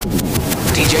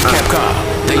DJ Capcom,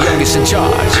 the youngest in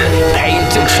charge. Pay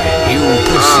attention, you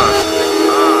pussy.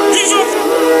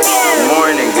 Good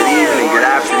morning, good evening, good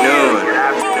afternoon.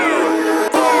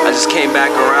 I just came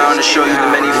back around to show you the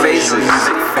many faces.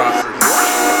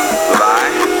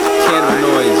 Bye.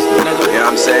 Cannabinoids. You know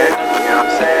what I'm saying?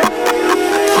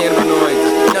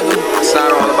 Cannabinoids. It's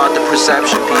not all about the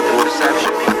perception, people.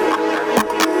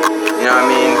 You know what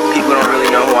I mean? People don't really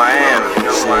know who I am.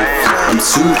 I'm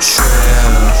 2Trill,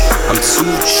 I'm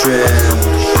 2Trill,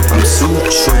 I'm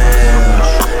 2Trill,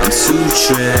 I'm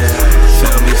 2Trill.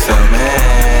 Feel me, feel me.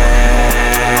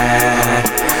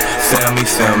 Feel me,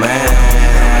 feel me.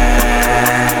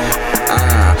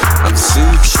 I'm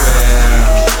 2Trill,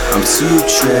 I'm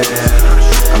 2Trill,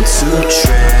 I'm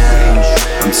 2Trill,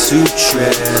 I'm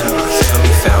 2Trill. Feel me,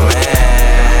 feel me.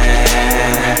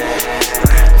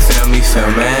 Feel me, feel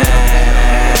me.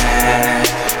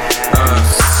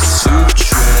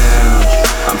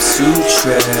 I'm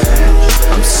 2Trill,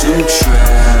 I'm 2Trill,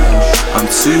 I'm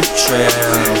 2Trill.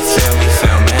 Feel me,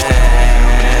 feel me.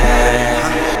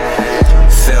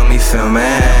 Feel me, feel me.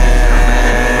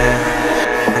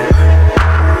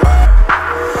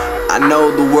 I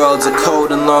know the world's a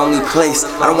cold and lonely place.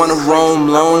 I don't wanna roam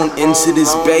lone into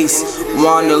this base,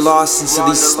 wander lost into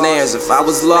these snares. If I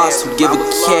was lost, would give a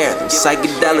care. Them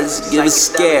psychedelics give a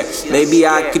scare. Maybe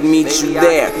I could meet you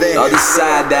there. The other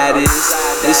side, that is,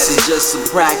 this is just a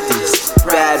practice.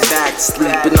 Bad back,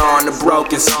 sleeping on a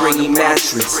broken springy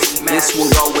mattress. This one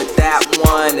go with that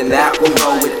one, and that one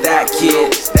go with that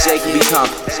kid. Jake can become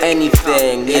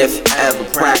anything if ever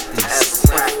practice.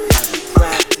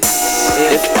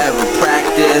 If ever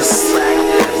practice.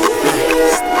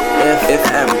 If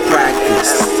ever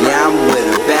practice. Yeah, I'm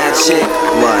with a bad chick,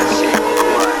 but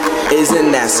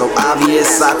isn't that so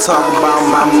obvious? I talk about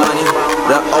my money,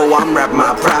 I'm rap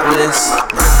my providence.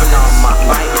 Ripping on my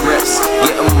mic rips,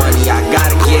 getting money I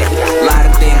gotta get. A lot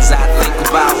of things I think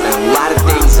about, and a lot of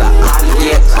things I ought to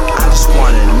get. I just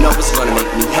wanna know what's gonna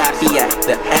make me happy at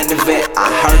the end of it.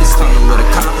 I heard it's coming with a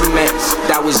compliment,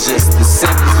 that was just the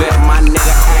simple bit. My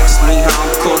nigga asked me how I'm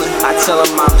coolin', I tell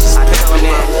him I'm just pimpin'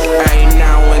 it. Every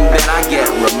now and then I get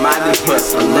reminded, put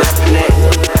some lip in it.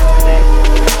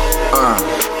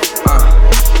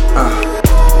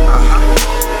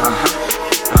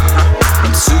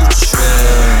 I'm 2Trill,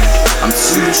 I'm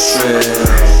 2Trill,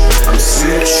 I'm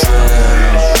 2Trill,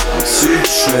 I'm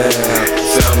 2Trill.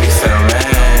 Feel me, feel me.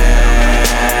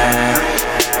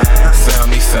 Feel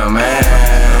me, feel me.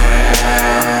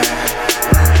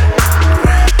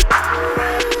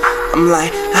 I'm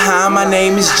like, hi, my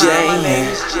name is Jay.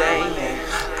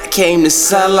 I came to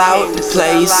sell out the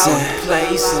place.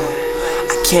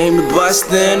 Came to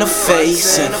bust in the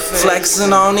face and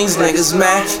flexing on these niggas,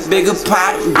 man. Bigger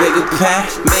pot, bigger pan,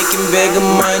 making bigger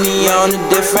money on a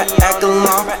different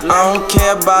echelon. I don't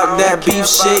care about that beef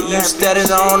shit you stepping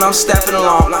on. I'm stepping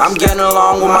along, I'm getting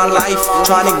along with my life.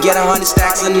 Trying to get 100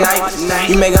 stacks a night.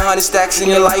 You make 100 stacks in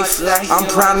your life. I'm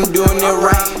proud of doing it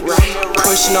right.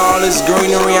 Pushing all this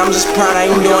greenery, I'm just proud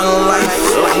I ain't doing it life.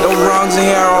 No wrongs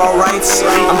in here, all rights.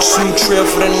 I'm 2Trill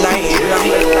for the night.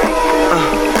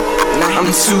 I'm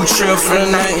 2Trill for the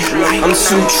night. I'm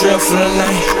 2Trill for the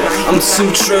night. I'm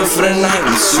 2Trill for the night.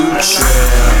 I'm 2Trill.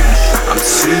 I'm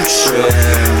 2Trill.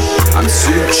 I'm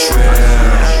 2Trill.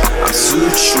 I'm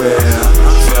 2Trill.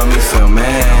 Feel me, feel me.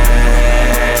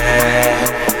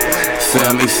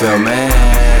 Feel me, feel me.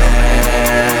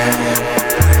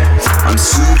 I'm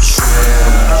 2Trill.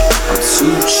 I'm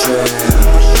 2Trill.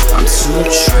 I'm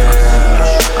 2Trill.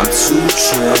 I'm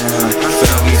 2Trill.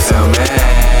 Feel me, feel me.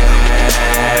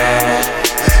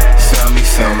 Feel me,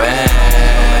 feel me.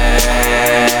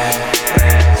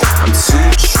 I'm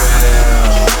 2Trill,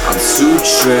 I'm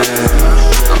 2Trill,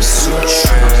 I'm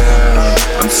 2Trill,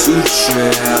 I'm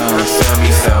 2Trill. Feel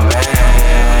me, feel me.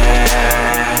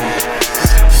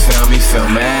 Feel me, feel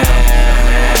me.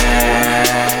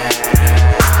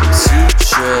 I'm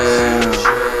 2Trill.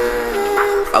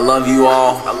 I love you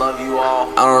all.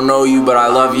 I don't know you, but I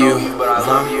love you.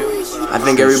 I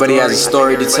think everybody has a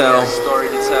story to tell.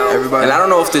 And I don't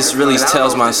know if this really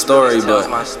tells my story, but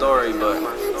it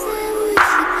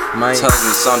tells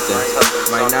me something.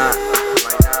 Might not.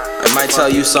 It might tell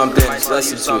you something.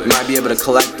 Listen to it. You might be able to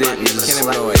collect it and just,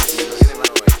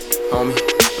 homie,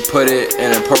 put it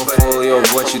in a portfolio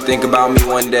of what you think about me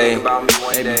one day.